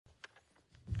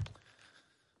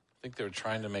think they were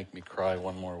trying to make me cry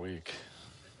one more week.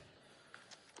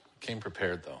 Came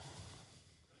prepared, though.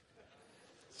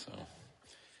 So,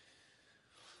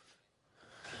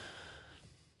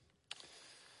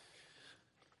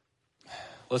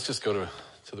 let's just go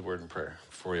to the Word in prayer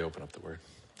before we open up the Word.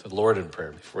 To the Lord in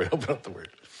prayer before we open up the Word.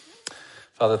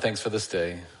 Father, thanks for this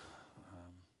day.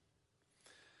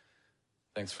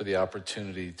 Thanks for the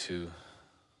opportunity to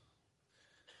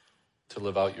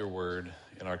live out your Word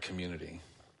in our community.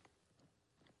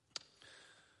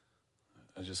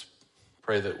 I just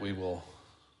pray that we will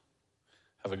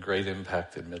have a great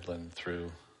impact in Midland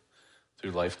through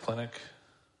Life Clinic,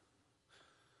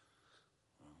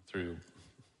 through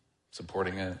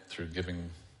supporting it, through giving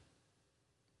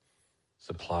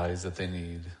supplies that they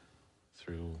need,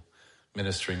 through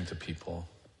ministering to people.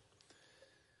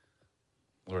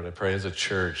 Lord, I pray as a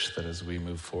church that as we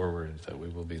move forward, that we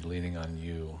will be leaning on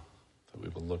you, that we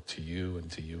will look to you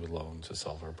and to you alone to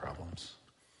solve our problems.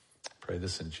 I pray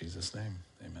this in Jesus' name.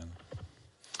 Amen.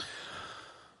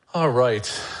 All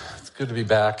right. It's good to be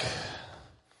back.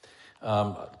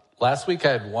 Last week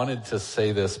I had wanted to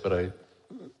say this, but I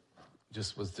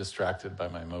just was distracted by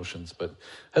my emotions. But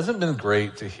hasn't it been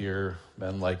great to hear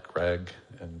men like Greg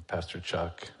and Pastor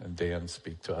Chuck and Dan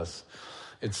speak to us?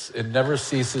 It never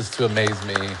ceases to amaze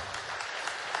me.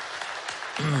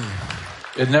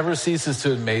 It never ceases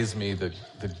to amaze me the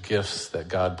gifts that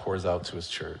God pours out to his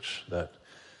church, that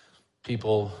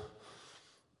people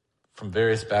from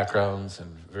various backgrounds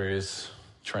and various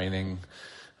training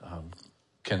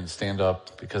can stand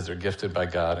up because they're gifted by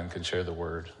God and can share the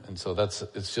word. And so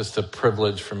it's just a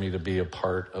privilege for me to be a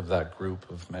part of that group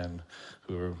of men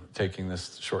who are taking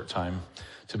this short time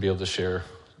to be able to share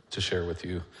with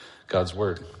you God's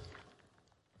word.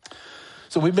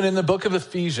 So we've been in the book of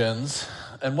Ephesians,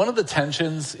 and one of the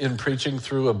tensions in preaching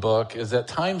through a book is at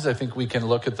times I think we can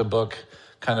look at the book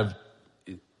kind of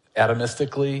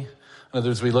atomistically. In other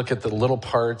words, we look at the little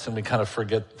parts and we kind of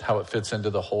forget how it fits into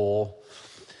the whole.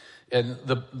 And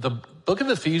the book of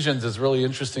Ephesians is really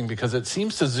interesting because it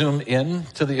seems to zoom in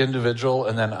to the individual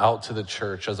and then out to the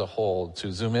church as a whole,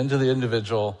 to zoom into the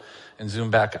individual and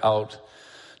zoom back out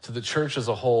to the church as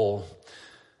a whole.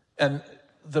 And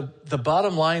the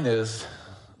bottom line is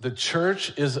the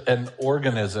church is an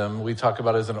organism. We talk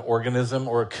about it as an organism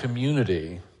or a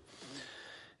community.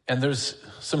 And there's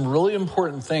some really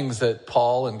important things that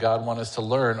Paul and God want us to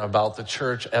learn about the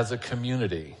church as a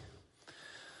community.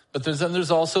 But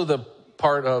there's also the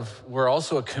part of we're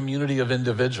also a community of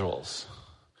individuals.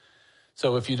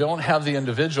 So if you don't have the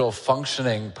individual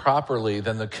functioning properly,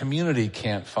 then the community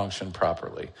can't function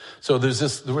properly. So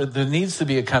there needs to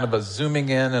be a kind of a zooming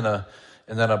in and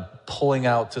then a pulling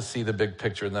out to see the big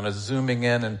picture, and then a zooming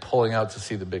in and pulling out to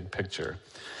see the big picture.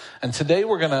 And today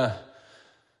we're going to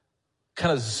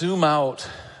kind of zoom out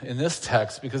in this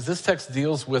text because this text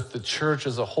deals with the church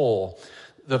as a whole.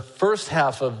 The first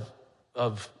half of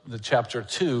the chapter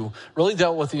 2 really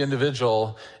dealt with the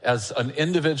individual as an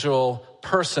individual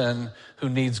person who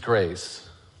needs grace.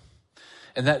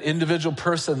 And that individual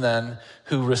person then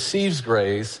who receives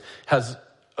grace has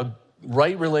a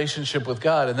right relationship with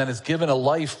God and then is given a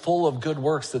life full of good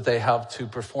works that they have to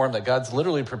perform, that God's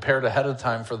literally prepared ahead of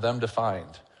time for them to find.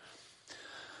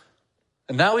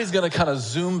 And now he's going to kind of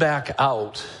zoom back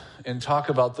out and talk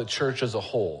about the church as a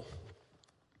whole.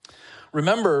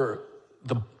 Remember,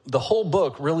 the whole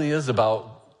book really is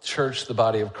about church, the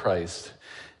body of Christ.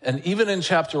 And even in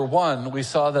chapter 1, we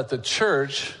saw that the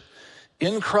church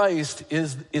in Christ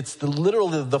it's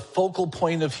literally the focal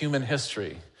point of human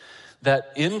history.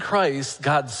 That in Christ,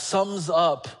 God sums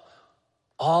up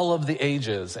all of the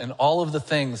ages and all of the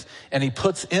things, and he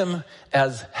puts him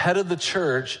as head of the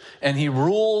church, and he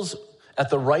rules at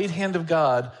the right hand of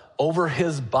God over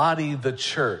his body, the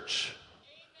church.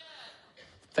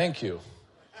 Thank you.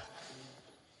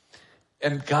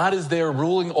 And God is there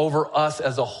ruling over us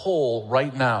as a whole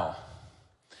right now.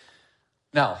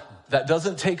 Now, that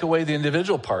doesn't take away the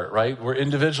individual part, right?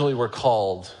 We're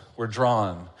called, we're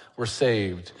drawn, we're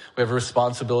saved. We have a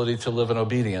responsibility to live in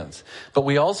obedience. But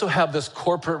we also have this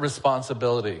corporate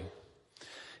responsibility.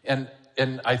 And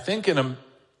I think in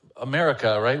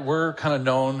America, right, we're kind of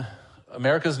known,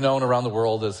 America's known around the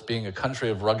world as being a country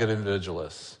of rugged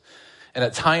individualists. And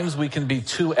at times we can be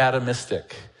too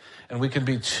atomistic. And we can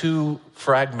be too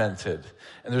fragmented.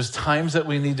 And there's times that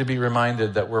we need to be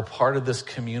reminded that we're part of this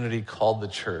community called the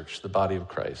church, the body of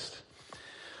Christ.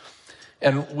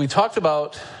 And we talked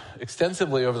about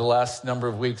extensively over the last number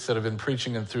of weeks that have been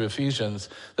preaching and through Ephesians,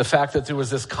 the fact that there was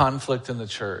this conflict in the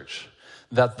church.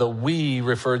 that the we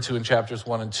referred to in chapters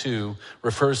 1 and 2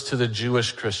 refers to the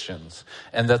Jewish Christians,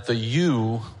 and that the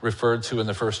you referred to in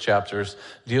the first chapters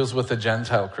deals with the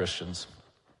Gentile Christians.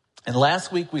 And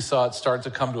last week we saw it start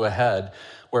to come to a head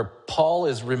where Paul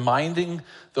is reminding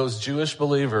those Jewish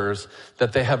believers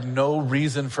that they have no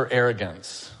reason for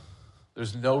arrogance.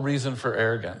 There's no reason for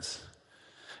arrogance.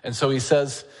 And so he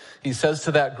says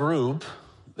to that group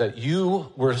that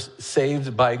you were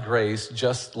saved by grace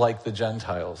just like the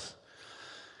Gentiles.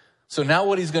 So now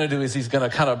what he's going to do is he's going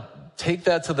to kind of take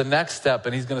that to the next step,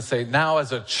 and he's going to say, now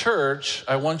as a church,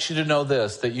 I want you to know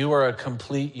this, that you are a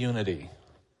complete unity.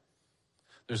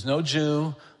 There's no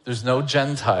Jew, there's no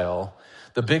Gentile.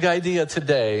 The big idea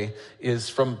today is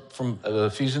from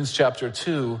Ephesians chapter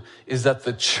 2 is that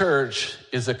the church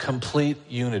is a complete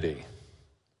unity.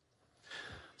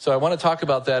 So I want to talk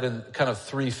about that in kind of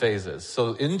three phases.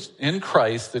 So in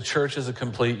Christ, the church is a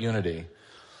complete unity.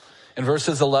 In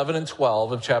verses 11 and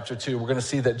 12 of chapter 2, we're going to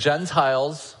see that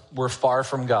Gentiles were far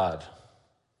from God.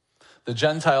 The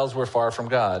Gentiles were far from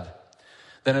God.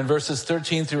 Then in verses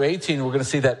 13 through 18, we're going to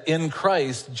see that in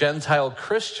Christ, Gentile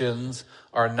Christians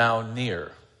are now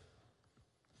near.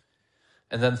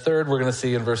 And then third, we're going to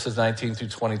see in verses 19 through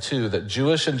 22 that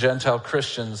Jewish and Gentile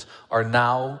Christians are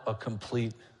now a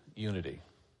complete unity.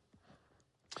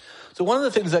 So one of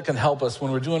the things that can help us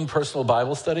when we're doing personal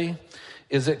Bible study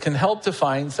is it can help to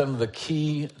find some of the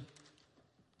key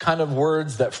kind of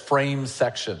words that frame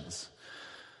sections.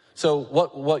 So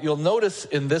what you'll notice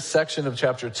in this section of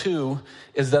chapter 2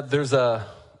 is that there's a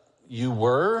you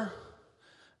were,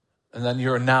 and then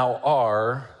you're now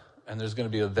are, and there's going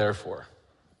to be a therefore.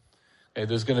 Okay,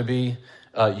 there's going to be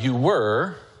you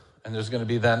were, and there's going to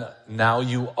be then now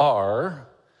you are,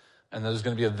 and there's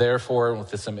going to be a therefore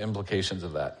with some implications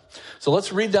of that. So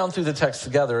let's read down through the text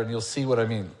together, and you'll see what I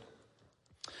mean.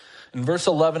 In verse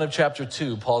 11 of chapter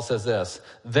 2, Paul says this,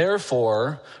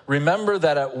 therefore, remember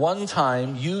that at one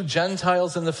time you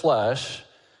Gentiles in the flesh,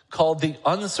 called the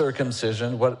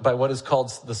uncircumcision by what is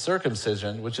called the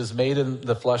circumcision, which is made in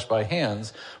the flesh by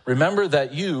hands, remember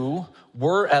that you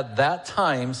were at that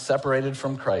time separated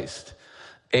from Christ,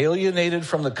 alienated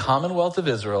from the commonwealth of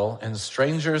Israel, and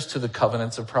strangers to the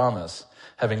covenants of promise,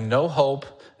 having no hope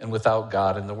and without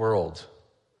God in the world.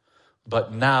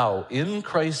 But now, in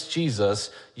Christ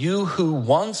Jesus, you who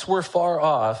once were far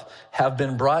off have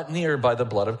been brought near by the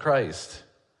blood of Christ.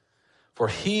 For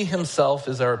he himself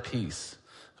is our peace,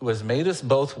 who has made us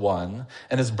both one,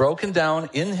 and has broken down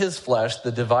in his flesh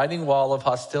the dividing wall of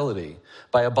hostility,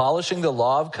 by abolishing the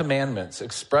law of commandments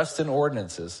expressed in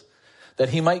ordinances, that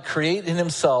he might create in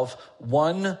himself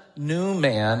one new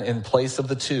man in place of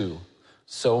the two,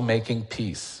 so making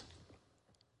peace,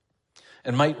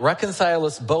 and might reconcile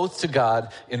us both to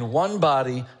God in one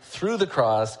body through the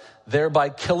cross, thereby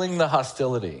killing the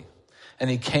hostility. And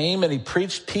he came and he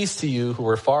preached peace to you who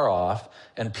were far off,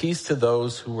 and peace to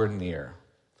those who were near.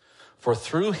 For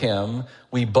through him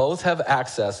we both have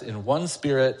access in one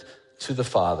spirit to the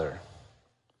Father.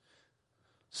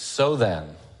 So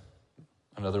then,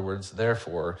 in other words,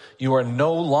 therefore, you are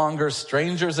no longer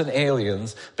strangers and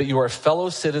aliens, but you are fellow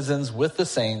citizens with the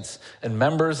saints and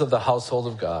members of the household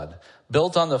of God,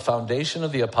 built on the foundation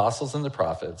of the apostles and the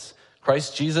prophets,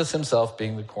 Christ Jesus himself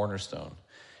being the cornerstone,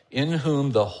 in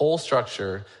whom the whole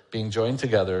structure, being joined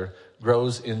together,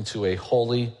 grows into a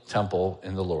holy temple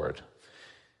in the Lord.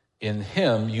 In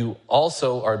him you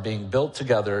also are being built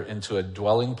together into a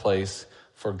dwelling place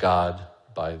for God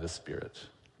by the Spirit.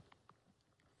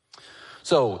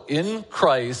 So in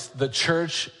Christ, the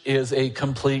church is a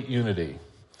complete unity.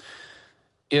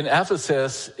 In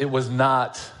Ephesus, it was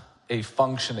not a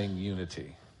functioning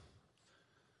unity.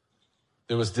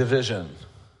 There was division,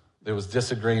 there was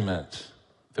disagreement,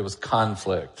 there was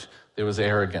conflict, there was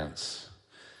arrogance.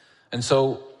 And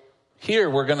so here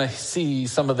we're going to see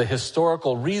some of the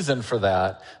historical reason for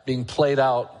that being played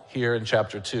out here in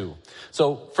chapter 2.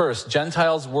 So first,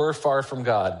 Gentiles were far from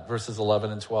God, verses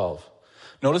 11 and 12.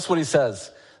 Notice what he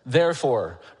says.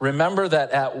 Therefore, remember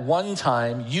that at one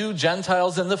time you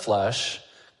Gentiles in the flesh,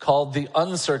 called the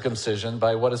uncircumcision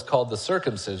by what is called the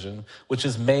circumcision, which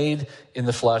is made in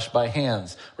the flesh by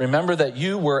hands. Remember that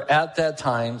you were at that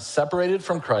time separated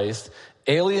from Christ,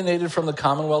 alienated from the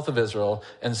commonwealth of Israel,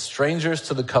 and strangers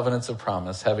to the covenants of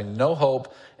promise, having no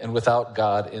hope and without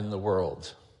God in the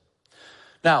world.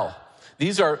 Now,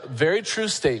 these are very true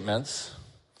statements,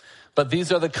 but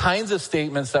these are the kinds of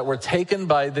statements that were taken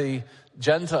by the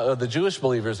Jewish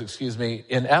believers,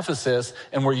 in Ephesus,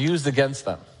 and were used against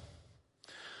them.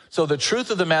 So the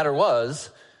truth of the matter was,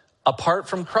 apart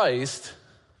from Christ,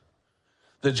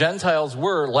 the Gentiles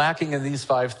were lacking in these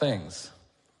 5 things.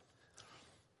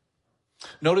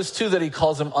 Notice too that he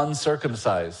calls them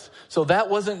uncircumcised. So that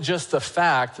wasn't just a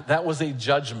fact, that was a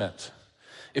judgment.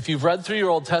 If you've read through your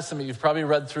Old Testament, you've probably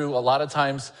read through a lot of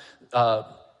times,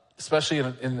 especially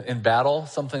in battle,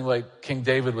 something like King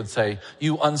David would say,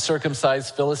 "You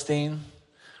uncircumcised Philistine."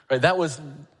 Right? That was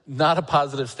not a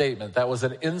positive statement. That was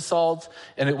an insult,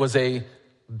 and it was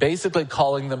basically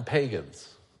calling them pagans.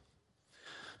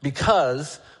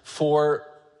 Because for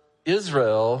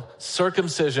Israel,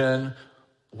 circumcision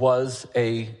was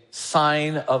a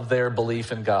sign of their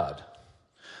belief in God.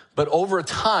 But over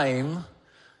time,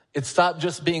 it stopped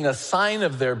just being a sign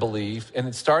of their belief, and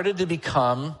it started to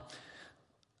become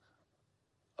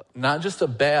not just a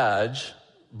badge,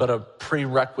 but a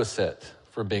prerequisite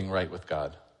for being right with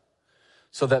God.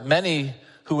 So that many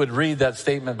who would read that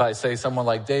statement by, say, someone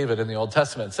like David in the Old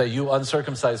Testament, say, "You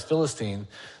uncircumcised Philistine,"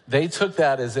 they took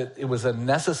that as it was a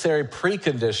necessary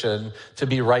precondition to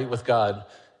be right with God,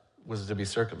 was to be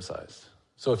circumcised.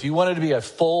 So if you wanted to be a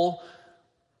full,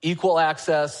 equal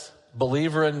access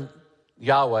believer in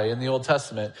Yahweh in the Old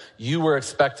Testament, you were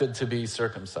expected to be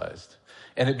circumcised.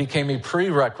 And it became a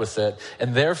prerequisite,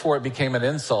 and therefore it became an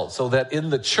insult. So that in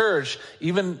the church,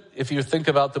 even if you think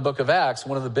about the book of Acts,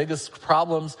 one of the biggest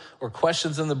problems or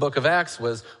questions in the book of Acts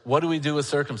was, what do we do with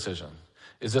circumcision?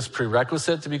 Is this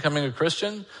prerequisite to becoming a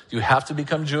Christian? Do you have to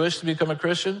become Jewish to become a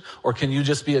Christian? Or can you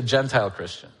just be a Gentile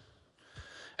Christian?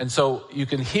 And so you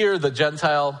can hear the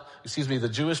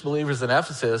Jewish believers in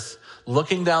Ephesus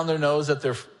looking down their nose at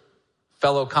their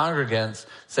fellow congregants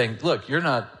saying, "Look, you're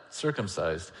not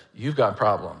circumcised. You've got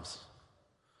problems."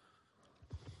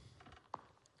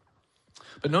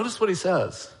 But notice what he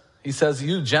says. He says,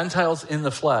 "You Gentiles in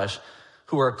the flesh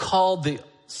who are called the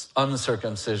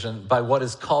uncircumcision by what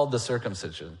is called the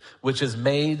circumcision, which is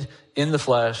made in the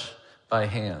flesh by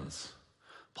hands."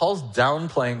 Paul's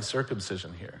downplaying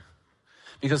circumcision here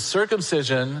because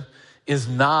circumcision is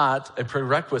not a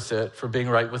prerequisite for being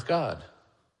right with God.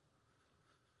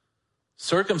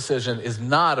 Circumcision is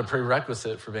not a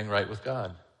prerequisite for being right with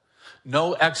God.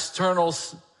 No external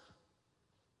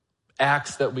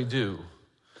acts that we do,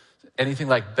 anything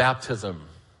like baptism,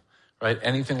 right?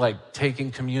 Anything like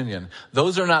taking communion.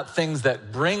 Those are not things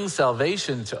that bring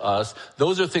salvation to us.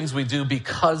 Those are things we do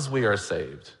because we are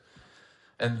saved.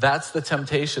 And that's the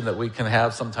temptation that we can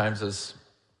have sometimes as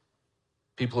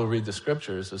people who read the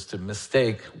scriptures, is to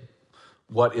mistake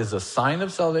what is a sign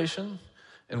of salvation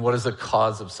and what is a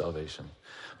cause of salvation.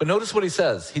 But notice what he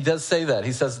says. He does say that.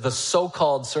 He says the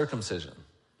so-called circumcision.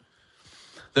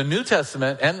 The New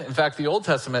Testament, and in fact the Old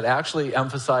Testament, actually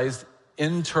emphasized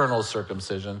internal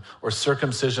circumcision or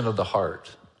circumcision of the heart.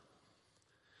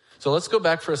 So let's go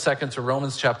back for a second to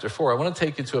Romans chapter 4. I want to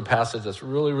take you to a passage that's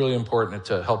really, really important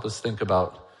to help us think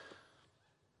about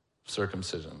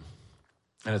circumcision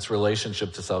and its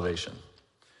relationship to salvation.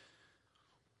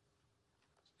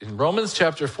 In Romans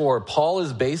chapter 4, Paul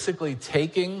is basically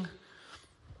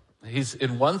he's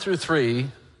in 1 through 3,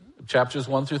 chapters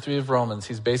 1 through 3 of Romans,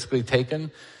 he's basically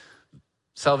taken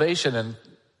salvation and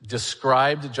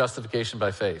described justification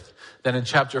by faith. Then in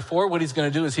chapter 4, what he's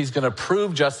going to do is he's going to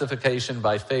prove justification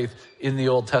by faith in the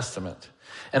Old Testament.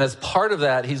 And as part of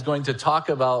that, he's going to talk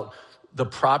about the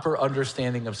proper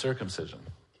understanding of circumcision.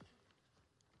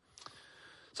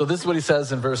 So this is what he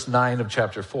says in verse 9 of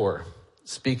chapter 4.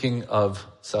 Speaking of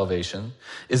salvation,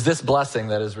 is this blessing,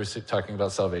 that is, we're talking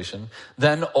about salvation,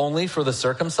 then only for the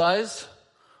circumcised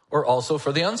or also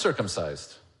for the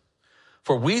uncircumcised?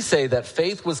 For we say that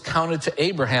faith was counted to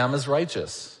Abraham as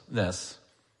righteousness.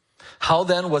 How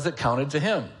then was it counted to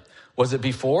him? Was it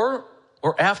before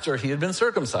or after he had been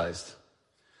circumcised?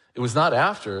 It was not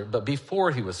after, but before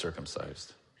he was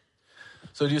circumcised.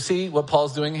 So do you see what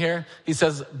Paul's doing here? He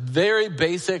says, very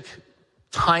basic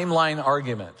timeline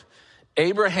argument.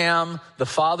 Abraham, the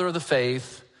father of the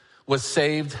faith, was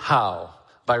saved how?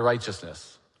 By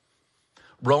righteousness.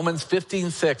 Romans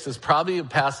 15:6 is probably a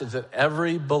passage that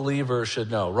every believer should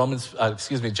know.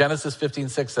 Genesis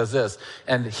 15:6 says this,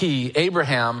 and he,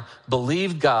 Abraham,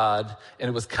 believed God, and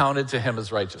it was counted to him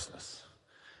as righteousness.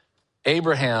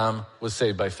 Abraham was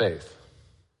saved by faith.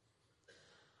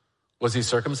 Was he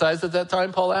circumcised at that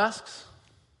time, Paul asks?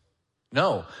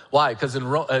 No. Why? Because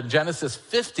in Genesis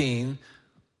 15,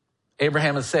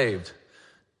 Abraham is saved.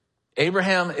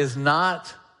 Abraham is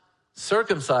not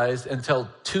circumcised until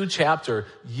 2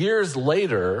 years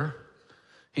later.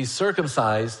 He's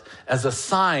circumcised as a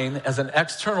sign, as an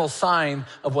external sign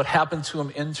of what happened to him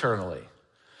internally.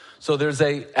 So there's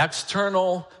a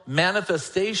external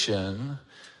manifestation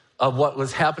of what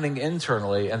was happening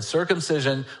internally, and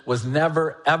circumcision was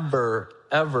never, ever,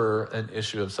 ever an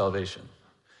issue of salvation.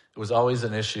 It was always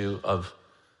an issue of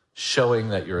showing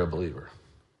that you're a believer.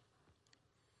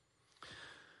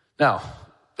 Now,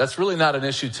 that's really not an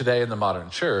issue today in the modern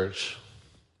church,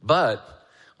 but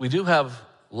we do have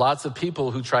lots of people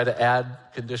who try to add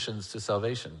conditions to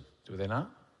salvation, do they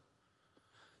not?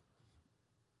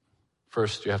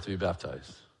 First, you have to be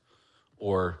baptized,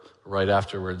 or right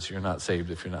afterwards, you're not saved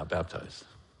if you're not baptized.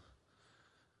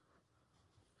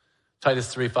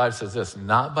 Titus 3:5 says this,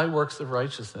 not by works of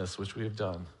righteousness which we have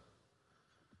done.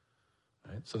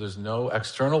 Right? So there's no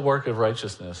external work of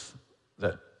righteousness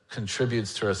that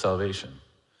contributes to our salvation.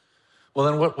 Well,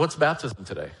 then what's baptism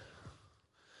today?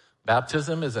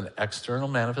 Baptism is an external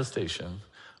manifestation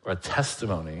or a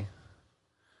testimony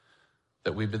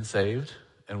that we've been saved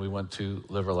and we want to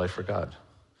live our life for God.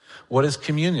 What is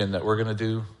communion that we're going to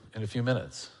do in a few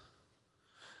minutes?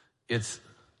 It's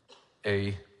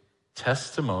a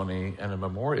testimony and a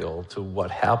memorial to what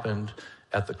happened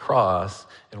at the cross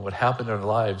and what happened in our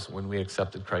lives when we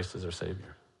accepted Christ as our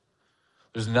Savior.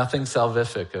 There's nothing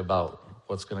salvific about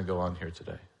what's going to go on here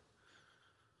today.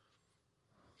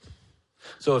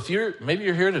 So if maybe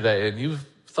you're here today and you've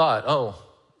thought, oh,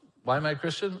 why am I a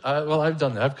Christian? Well, I've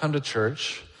done that. I've come to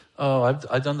church. Oh,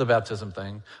 I've done the baptism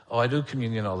thing. Oh, I do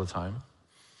communion all the time.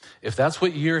 If that's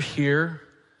what you're here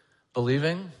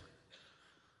believing,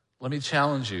 let me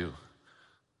challenge you.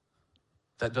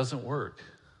 That doesn't work.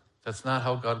 That's not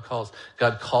how God calls.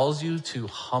 God calls you to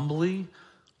humbly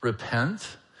repent,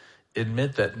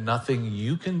 admit that nothing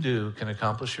you can do can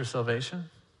accomplish your salvation,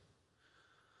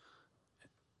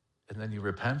 and then you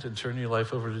repent and turn your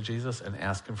life over to Jesus and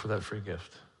ask him for that free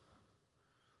gift.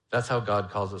 That's how God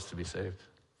calls us to be saved.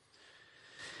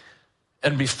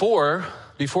 And before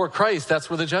Christ, that's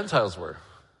where the Gentiles were.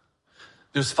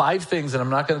 There's 5 things, and I'm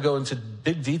not going to go into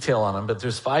big detail on them, but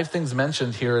there's 5 things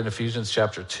mentioned here in Ephesians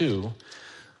chapter 2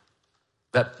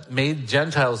 that made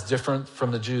Gentiles different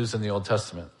from the Jews in the Old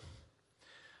Testament.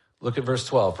 Look at verse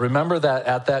 12. Remember that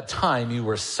at that time you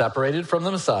were separated from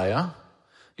the Messiah.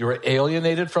 You were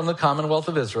alienated from the commonwealth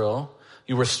of Israel.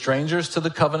 You were strangers to the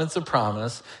covenants of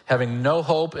promise, having no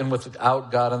hope and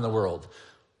without God in the world.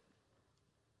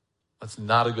 That's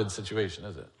not a good situation,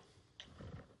 is it?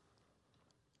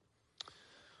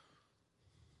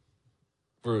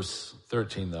 Verse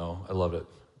 13, though, I love it.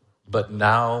 But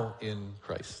now in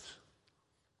Christ,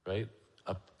 right?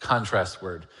 A contrast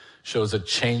word shows a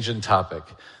change in topic.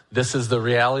 This is the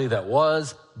reality that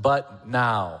was, but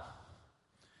now.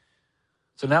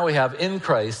 So now we have in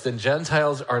Christ, and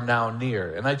Gentiles are now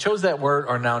near. And I chose that word,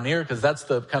 are now near, because that's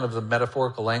the kind of the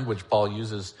metaphorical language Paul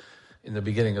uses in the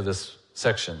beginning of this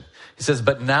section. He says,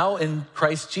 but now in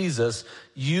Christ Jesus,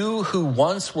 you who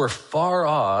once were far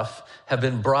off have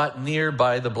been brought near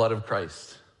by the blood of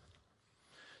Christ.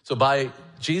 So by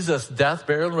Jesus' death,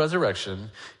 burial, and resurrection,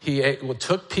 he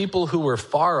took people who were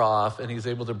far off and he's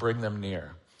able to bring them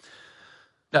near.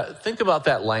 Now, think about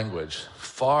that language,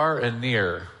 far and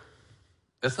near.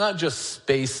 That's not just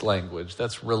space language,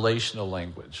 that's relational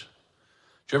language.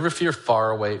 Do you ever feel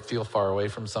far away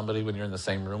from somebody when you're in the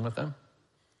same room with them?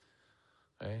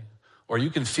 Okay. Or you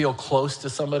can feel close to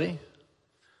somebody,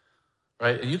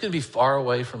 right? And you can be far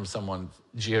away from someone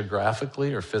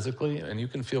geographically or physically, and you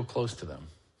can feel close to them,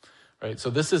 right? So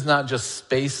this is not just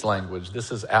space language.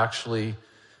 This is actually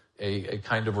a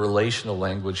kind of relational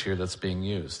language here that's being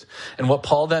used. And what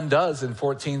Paul then does in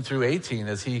 14 through 18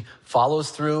 is he follows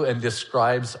through and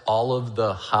describes all of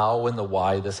the how and the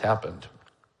why this happened.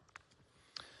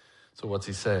 So what's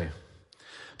he say?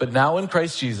 But now in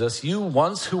Christ Jesus, you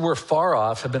once who were far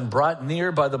off have been brought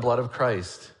near by the blood of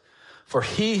Christ. For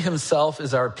he himself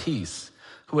is our peace,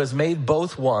 who has made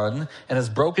both one and has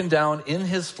broken down in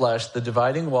his flesh the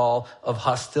dividing wall of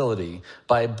hostility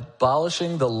by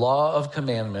abolishing the law of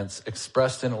commandments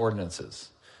expressed in ordinances.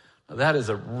 Now, that is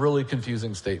a really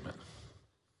confusing statement.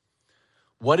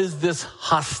 What is this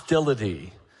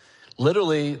hostility?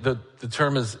 Literally, the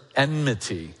term is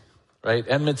enmity. Right?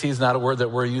 Enmity is not a word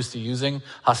that we're used to using.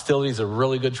 Hostility is a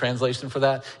really good translation for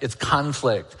that. It's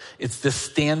conflict. It's this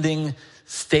standing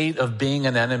state of being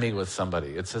an enemy with somebody.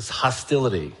 It's this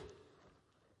hostility.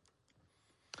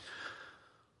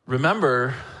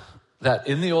 Remember that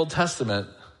in the Old Testament,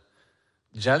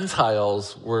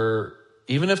 Gentiles were,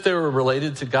 even if they were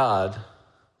related to God,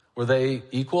 were they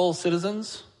equal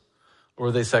citizens or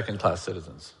were they second-class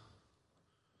citizens?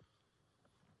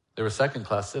 They were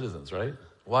second-class citizens, right?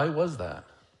 Why was that?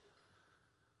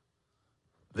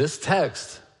 This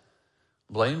text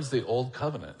blames the old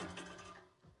covenant.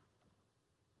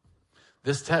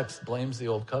 This text blames the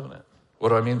old covenant. What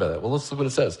do I mean by that? Well, let's look what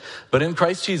it says. But in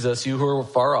Christ Jesus, you who are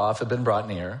far off have been brought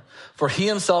near. For he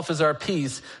himself is our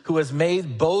peace, who has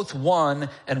made both one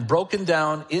and broken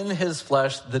down in his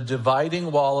flesh the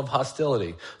dividing wall of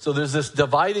hostility. So there's this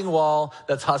dividing wall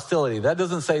that's hostility. That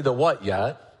doesn't say the what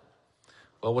yet.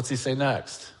 Well, what's he say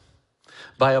next?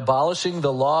 By abolishing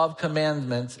the law of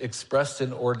commandments expressed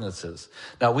in ordinances.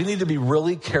 Now, we need to be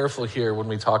really careful here when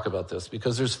we talk about this,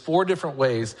 because there's 4 different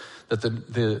ways that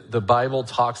the Bible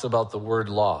talks about the word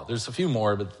law. There's a few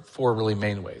more, but 4 really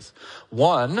main ways.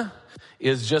 One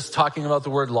is just talking about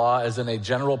the word law as in a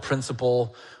general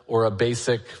principle or a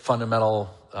basic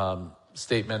fundamental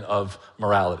statement of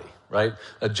morality, right?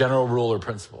 A general rule or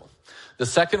principle. The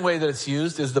second way that it's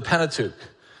used is the Pentateuch,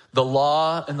 the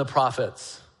law and the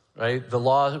prophets. Right? The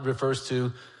law refers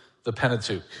to the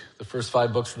Pentateuch, the first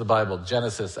 5 books of the Bible: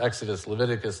 Genesis, Exodus,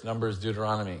 Leviticus, Numbers,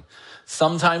 Deuteronomy.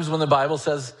 Sometimes when the Bible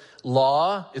says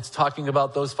law, it's talking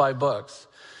about those 5 books.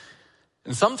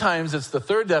 And sometimes it's the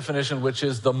third definition, which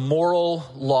is the moral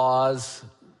laws,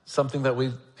 something that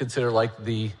we consider like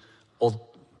the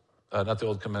not the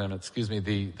Old Commandments,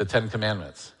 the 10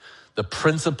 Commandments, the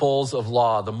principles of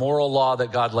law, the moral law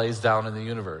that God lays down in the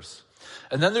universe.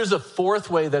 And then there's a fourth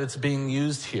way that it's being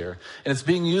used here. And it's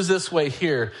being used this way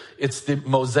here. It's the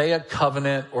Mosaic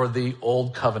covenant or the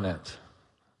Old Covenant.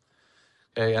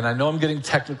 Okay, and I know I'm getting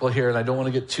technical here and I don't want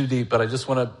to get too deep, but I just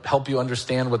want to help you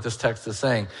understand what this text is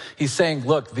saying. He's saying,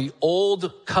 look, the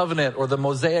Old Covenant or the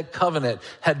Mosaic covenant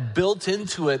had built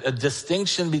into it a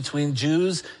distinction between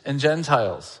Jews and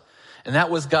Gentiles. And that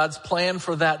was God's plan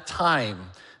for that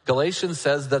time. Galatians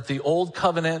says that the Old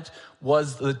Covenant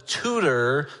was the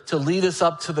tutor to lead us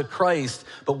up to the Christ.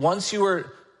 But once you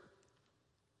were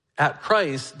at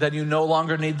Christ, then you no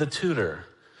longer need the tutor.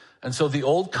 And so the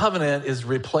Old Covenant is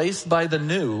replaced by the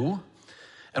new,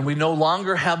 and we no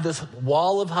longer have this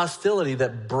wall of hostility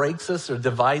that breaks us or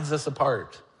divides us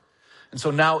apart. And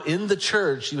so now in the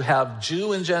church, you have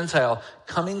Jew and Gentile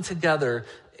coming together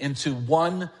into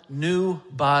one new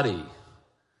body,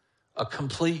 a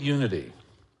complete unity.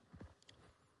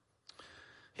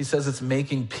 He says it's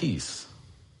making peace.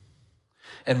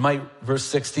 And verse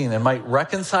 16, and might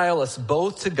reconcile us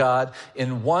both to God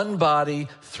in one body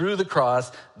through the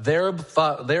cross,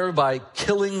 thereby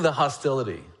killing the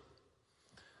hostility.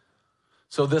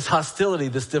 So this hostility,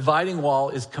 this dividing wall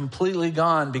is completely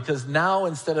gone, because now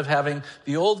instead of having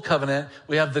the Old Covenant,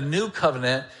 we have the New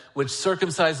Covenant, which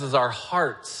circumcises our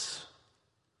hearts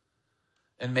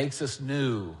and makes us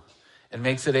new and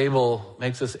makes us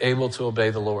able to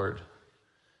obey the Lord.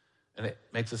 And it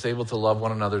makes us able to love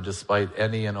one another despite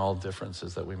any and all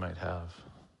differences that we might have.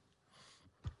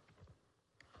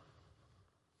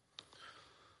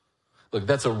 Look,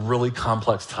 that's a really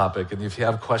complex topic. And if you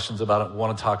have questions about it,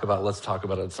 want to talk about it, let's talk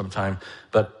about it sometime.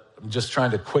 But I'm just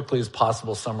trying to quickly as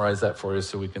possible summarize that for you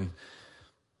so we can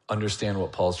understand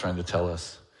what Paul's trying to tell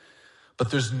us. But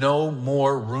there's no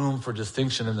more room for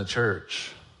distinction in the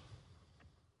church.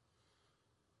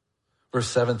 Verse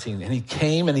 17, and he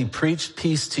came and he preached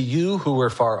peace to you who were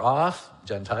far off,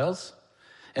 Gentiles,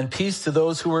 and peace to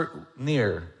those who were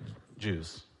near,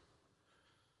 Jews.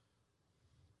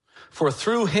 For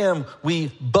through him we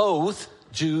both,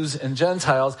 Jews and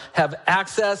Gentiles, have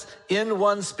access in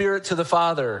one Spirit to the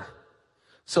Father.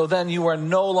 So then you are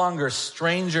no longer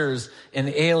strangers and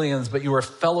aliens, but you are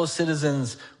fellow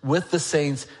citizens with the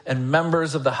saints and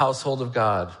members of the household of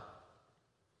God.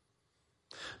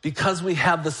 Because we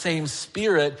have the same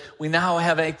Spirit, we now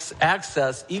have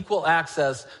equal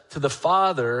access to the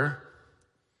Father.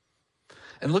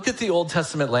 And look at the Old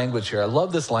Testament language here. I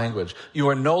love this language. You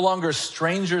are no longer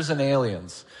strangers and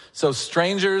aliens. So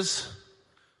strangers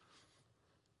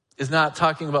is not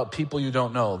talking about people you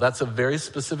don't know. That's a very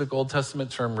specific Old Testament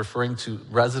term referring to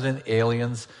resident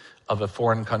aliens of a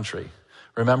foreign country.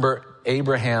 Remember,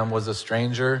 Abraham was a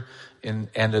stranger and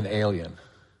an alien.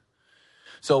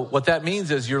 So what that means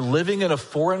is you're living in a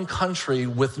foreign country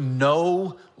with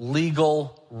no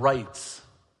legal rights.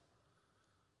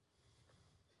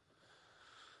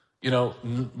 You know,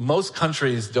 most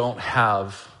countries don't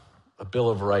have a Bill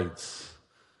of Rights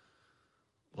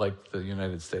like the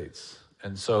United States.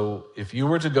 And so if you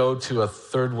were to go to a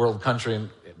third world country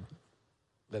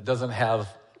that doesn't have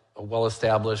a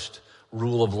well-established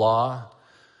rule of law,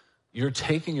 you're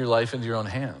taking your life into your own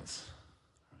hands.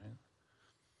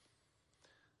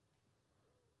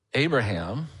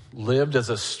 Abraham lived as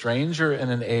a stranger and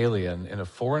an alien in a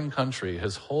foreign country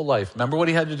his whole life. Remember what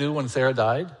he had to do when Sarah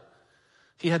died?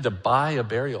 He had to buy a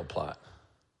burial plot.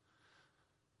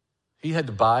 He had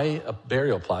to buy a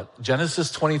burial plot.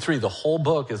 Genesis 23, the whole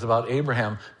book is about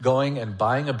Abraham going and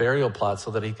buying a burial plot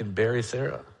so that he can bury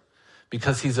Sarah.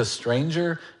 because he's a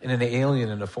stranger and an alien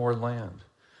in a foreign land.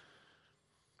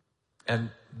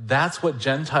 And that's what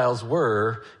Gentiles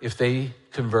were if they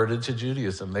converted to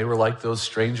Judaism. They were like those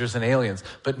strangers and aliens.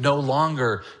 But no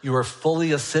longer, you are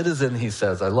fully a citizen, he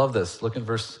says. I love this. Look in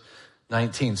verse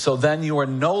 19. So then you are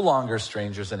no longer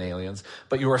strangers and aliens,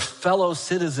 but you are fellow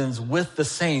citizens with the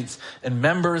saints and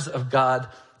members of God's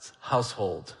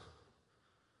household.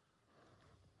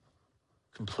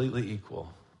 Completely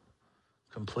equal.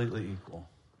 Completely equal.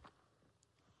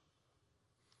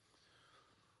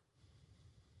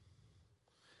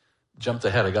 Jumped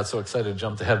ahead. I got so excited,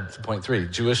 jumped ahead to point 3.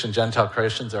 Jewish and Gentile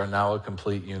Christians are now a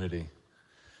complete unity.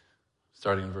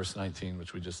 Starting in verse 19,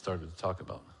 which we just started to talk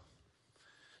about.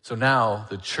 So now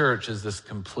the church is this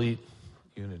complete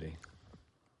unity.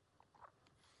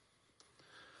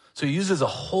 So he uses a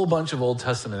whole bunch of Old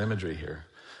Testament imagery here.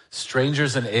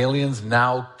 Strangers and aliens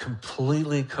now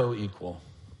completely co-equal.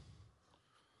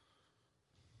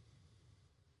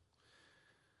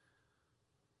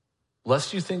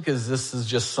 Lest you think this is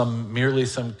just merely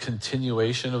some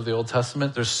continuation of the Old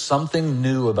Testament, there's something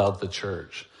new about the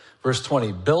church. Verse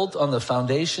 20, built on the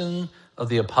foundation of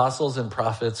the apostles and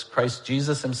prophets, Christ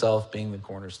Jesus himself being the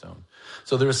cornerstone.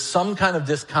 So there's some kind of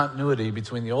discontinuity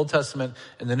between the Old Testament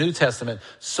and the New Testament,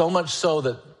 so much so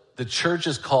that the church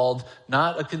is called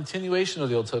not a continuation of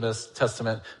the Old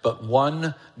Testament, but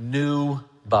one new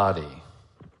body.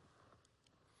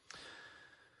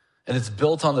 And it's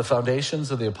built on the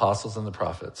foundations of the apostles and the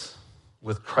prophets,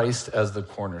 with Christ as the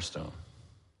cornerstone.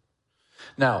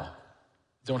 Now,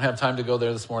 don't have time to go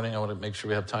there this morning. I want to make sure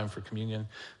we have time for communion.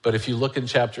 But if you look in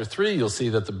chapter 3, you'll see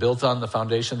that the built on the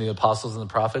foundation of the apostles and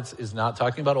the prophets is not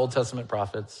talking about Old Testament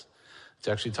prophets. It's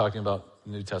actually talking about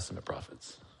New Testament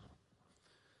prophets.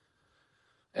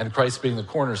 And Christ being the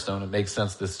cornerstone, it makes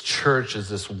sense. This church is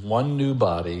this one new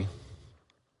body,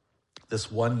 this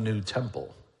one new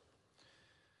temple.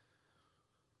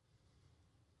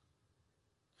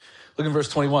 Look in verse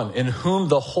 21. In whom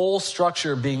the whole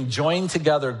structure being joined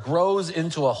together grows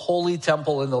into a holy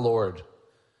temple in the Lord.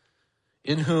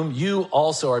 In whom you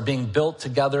also are being built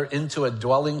together into a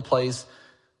dwelling place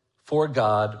for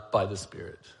God by the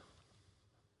Spirit.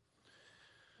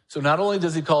 So not only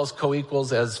does he call us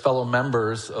co-equals as fellow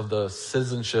members of the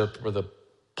citizenship or the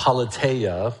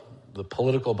politeia, the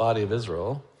political body of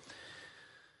Israel,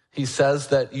 he says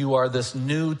that you are this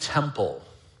new temple.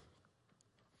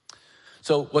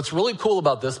 So what's really cool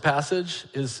about this passage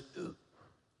is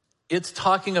it's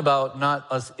talking about not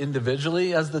us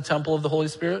individually as the temple of the Holy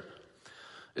Spirit.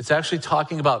 It's actually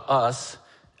talking about us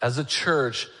as a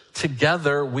church.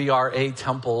 Together, we are a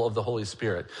temple of the Holy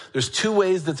Spirit. There's two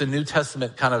ways that the New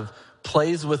Testament kind of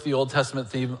plays with the Old Testament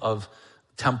theme of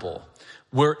temple.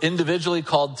 We're individually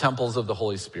called temples of the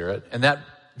Holy Spirit, and that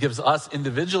gives us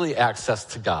individually access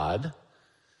to God.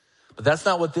 But that's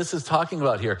not what this is talking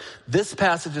about here. This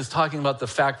passage is talking about the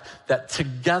fact that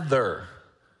together,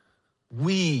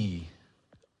 we,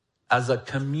 as a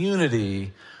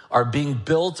community, are being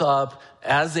built up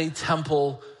as a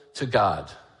temple to God.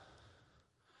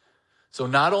 So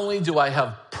not only do I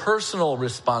have personal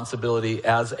responsibility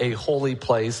as a holy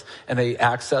place and an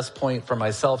access point for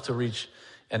myself to reach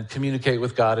and communicate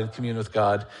with God and commune with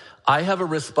God, I have a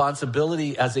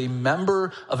responsibility as a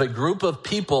member of a group of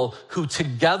people who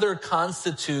together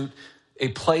constitute a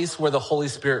place where the Holy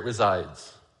Spirit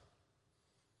resides.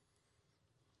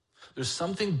 There's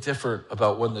something different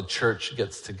about when the church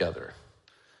gets together.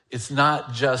 It's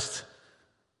not just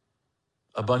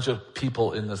a bunch of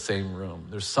people in the same room.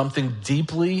 There's something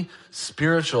deeply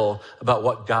spiritual about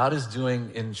what God is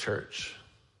doing in church.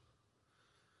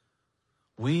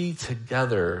 We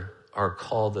together are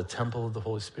called the temple of the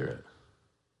Holy Spirit.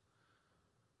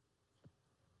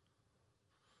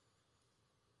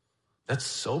 That's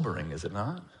sobering, is it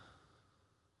not?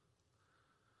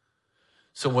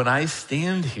 So when I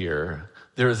stand here,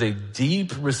 there is a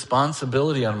deep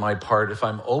responsibility on my part if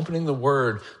I'm opening the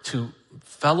word to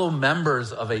fellow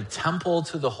members of a temple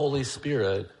to the Holy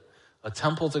Spirit, a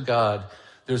temple to God.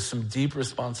 There's some deep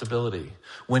responsibility.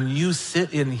 When you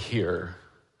sit in here,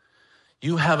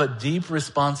 you have a deep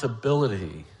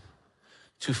responsibility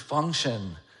to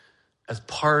function as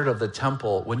part of the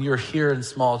temple. When you're here in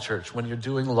small church, when you're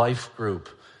doing life group,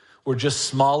 we're just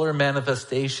smaller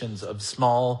manifestations of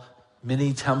small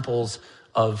mini temples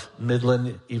of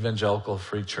Midland Evangelical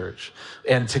Free Church.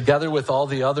 And together with all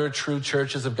the other true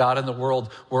churches of God in the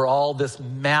world, we're all this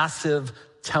massive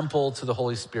temple to the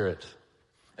Holy Spirit.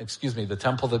 The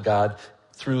temple to God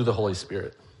through the Holy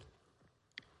Spirit.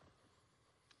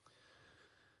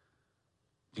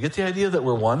 You get the idea that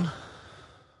we're one?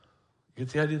 You get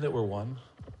the idea that we're one?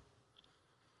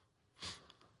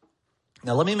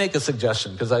 Now, let me make a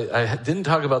suggestion, because I didn't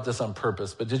talk about this on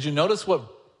purpose, but did you notice what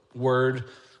word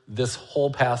this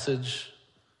whole passage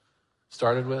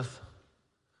started with?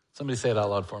 Somebody say it out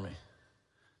loud for me.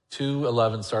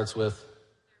 2:11 starts with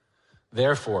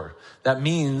therefore. That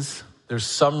means there's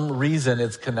some reason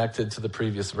it's connected to the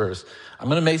previous verse. I'm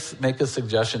going to make a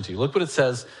suggestion to you. Look what it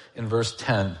says in verse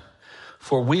 10.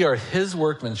 For we are his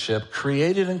workmanship,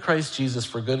 created in Christ Jesus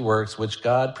for good works, which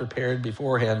God prepared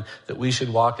beforehand that we should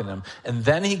walk in them. And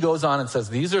then he goes on and says,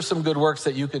 these are some good works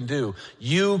that you can do.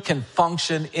 You can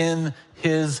function in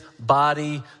his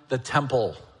body, the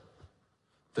temple,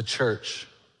 the church.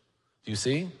 Do you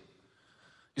see?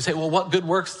 You say, well, what good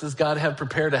works does God have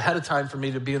prepared ahead of time for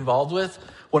me to be involved with?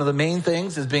 One of the main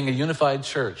things is being a unified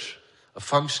church, a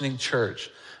functioning church,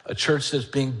 a church that's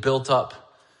being built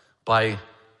up by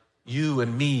you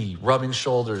and me, rubbing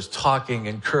shoulders, talking,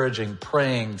 encouraging,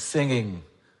 praying, singing.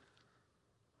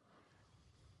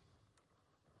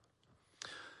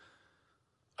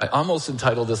 I almost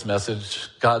entitled this message,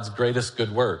 God's Greatest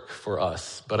Good Work for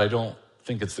Us, but I don't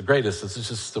think it's the greatest. This is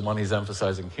just the one he's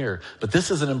emphasizing here. But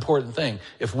this is an important thing.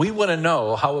 If we want to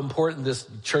know how important this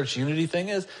church unity thing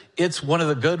is, it's one of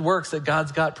the good works that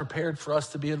God's got prepared for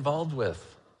us to be involved with.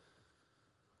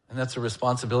 And that's a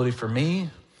responsibility for me,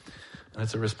 and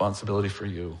it's a responsibility for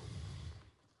you.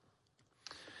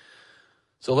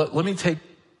 So let me take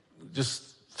just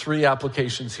 3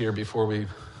 applications here before we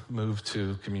move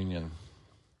to communion.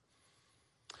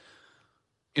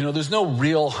 You know, there's no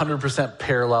real 100%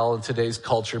 parallel in today's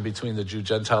culture between the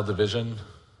Jew-Gentile division,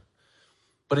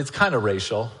 but it's kind of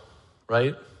racial,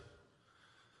 right?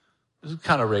 It's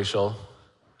kind of racial.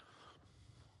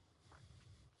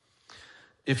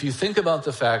 If you think about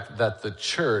the fact that the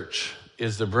church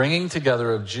is the bringing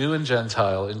together of Jew and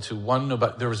Gentile into one,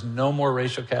 there was no more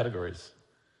racial categories.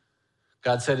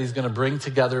 God said he's going to bring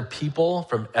together people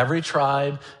from every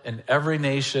tribe and every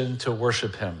nation to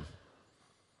worship him.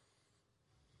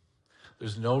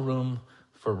 There's no room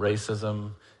for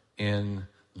racism in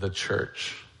the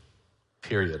church,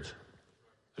 period.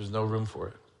 There's no room for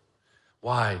it.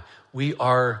 Why? We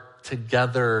are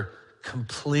together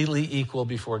completely equal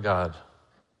before God.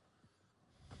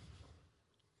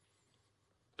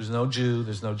 There's no Jew,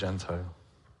 there's no Gentile.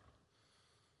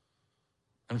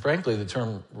 And frankly, the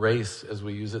term race, as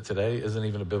we use it today, isn't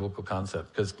even a biblical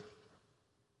concept, because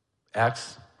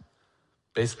Acts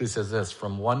basically says this: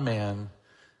 from one man,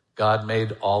 God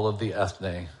made all of the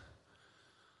ethne.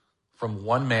 From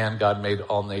one man, God made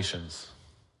all nations.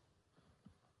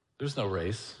 There's no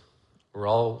race. We're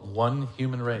all one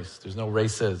human race. There's no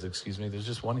races, There's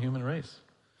just one human race.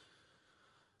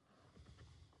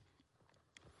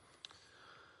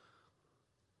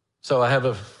 So I have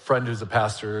a friend who's a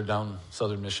pastor down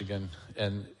southern Michigan,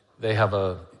 and they have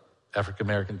a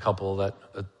African-American couple that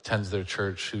attends their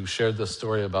church who shared this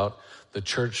story about the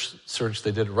church search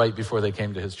they did right before they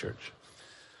came to his church.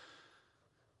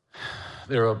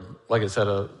 They were, like I said,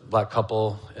 a black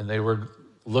couple, and they were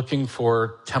looking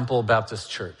for Temple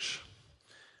Baptist Church,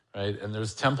 right? And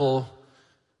there's Emmanuel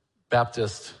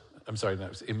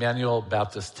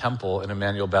Baptist Temple and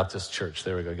Emmanuel Baptist Church.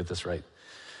 There we go, get this right.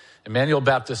 Emmanuel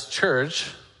Baptist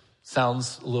Church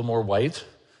sounds a little more white,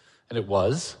 and it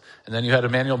was. And then you had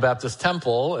Emmanuel Baptist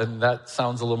Temple, and that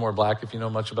sounds a little more black. If you know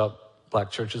much about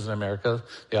black churches in America,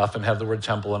 they often have the word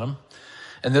temple in them.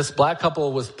 And this black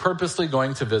couple was purposely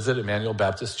going to visit Emmanuel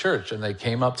Baptist Church, and they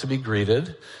came up to be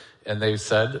greeted, and they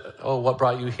said, "Oh, what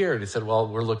brought you here?" And he said, "Well,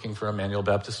 we're looking for Emmanuel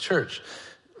Baptist Church."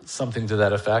 Something to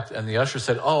that effect. And the usher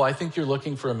said, "Oh, I think you're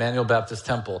looking for Emmanuel Baptist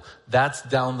Temple. That's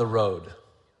down the road."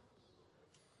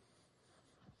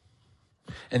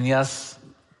 And yes,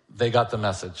 they got the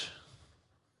message,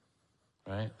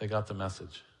 right? They got the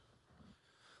message.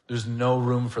 There's no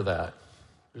room for that.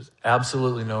 There's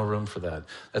absolutely no room for that.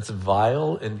 That's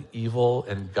vile and evil,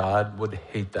 and God would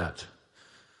hate that.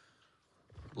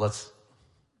 Let's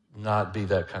not be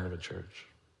that kind of a church.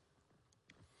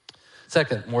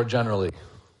 Second, more generally,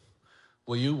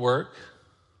 will you work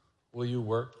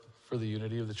for the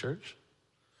unity of the church?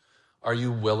 Are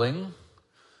you willing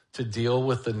to deal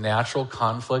with the natural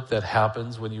conflict that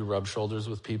happens when you rub shoulders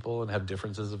with people and have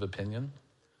differences of opinion?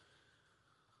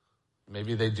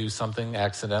 Maybe they do something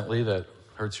accidentally that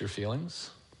hurts your feelings.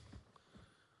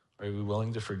 Are you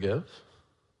willing to forgive?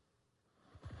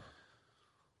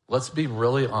 Let's be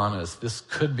really honest. This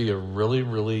could be a really,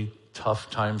 really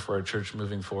tough time for our church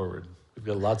moving forward. We've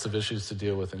got lots of issues to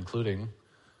deal with, including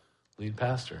lead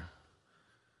pastor.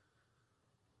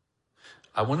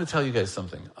 I want to tell you guys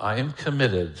something. I am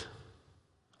committed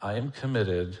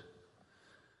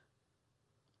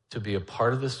to be a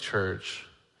part of this church,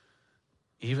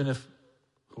 even if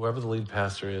whoever the lead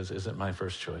pastor is, isn't my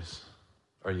first choice.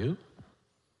 Are you?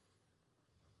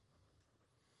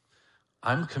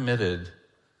 I'm committed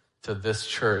to this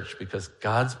church because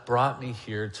God's brought me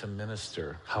here to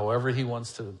minister, however he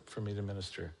wants for me to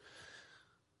minister.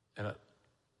 And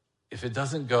if it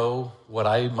doesn't go what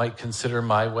I might consider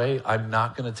my way, I'm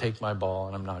not going to take my ball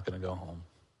and I'm not going to go home.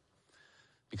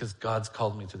 Because God's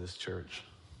called me to this church.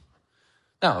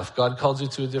 Now, if God calls you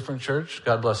to a different church,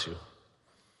 God bless you.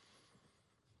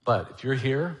 But if you're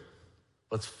here,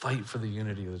 let's fight for the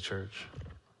unity of the church.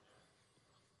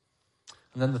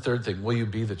 And then the third thing, will you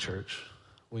be the church?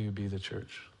 Will you be the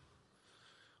church?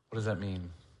 What does that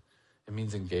mean? It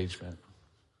means engagement.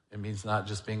 It means not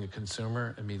just being a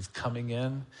consumer. It means coming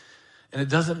in.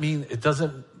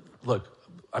 And look,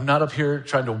 I'm not up here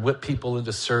trying to whip people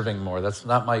into serving more. That's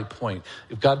not my point.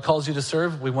 If God calls you to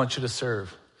serve, we want you to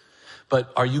serve.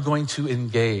 But are you going to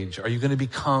engage? Are you going to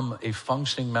become a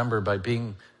functioning member by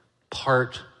being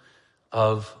part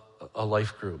of a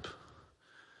life group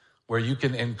where you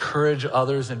can encourage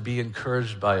others and be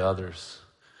encouraged by others?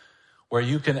 Where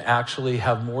you can actually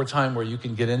have more time where you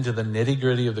can get into the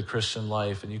nitty-gritty of the Christian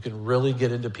life and you can really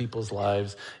get into people's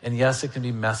lives. And yes, it can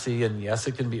be messy and yes,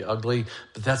 it can be ugly,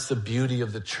 but that's the beauty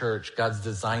of the church. God's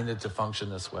designed it to function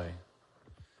this way.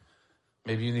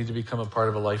 Maybe you need to become a part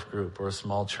of a life group or a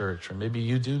small church, or maybe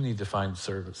you do need to find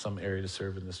some area to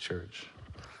serve in this church.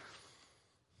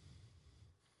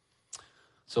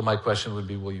 So my question would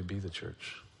be, will you be the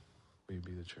church? Will you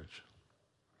be the church?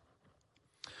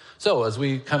 So as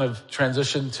we kind of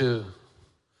transition to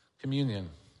communion,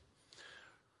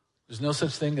 there's no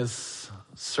such thing as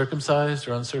circumcised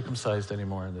or uncircumcised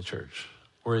anymore in the church.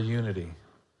 We're a unity.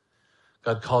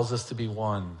 God calls us to be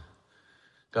one.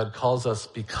 God calls us,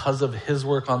 because of his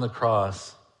work on the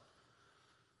cross,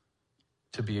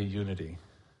 to be a unity.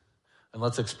 And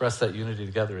let's express that unity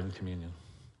together in communion.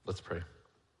 Let's pray.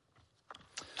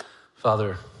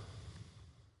 Father,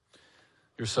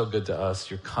 you're so good to us.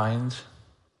 You're kind.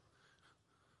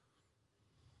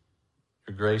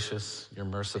 You're gracious, you're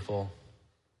merciful.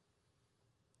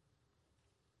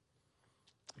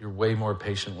 You're way more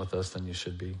patient with us than you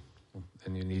should be,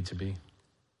 than you need to be.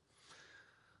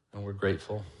 And we're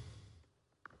grateful.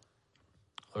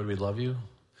 Lord, we love you,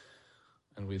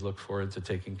 and we look forward to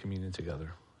taking communion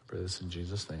together. I pray this in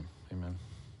Jesus' name, amen.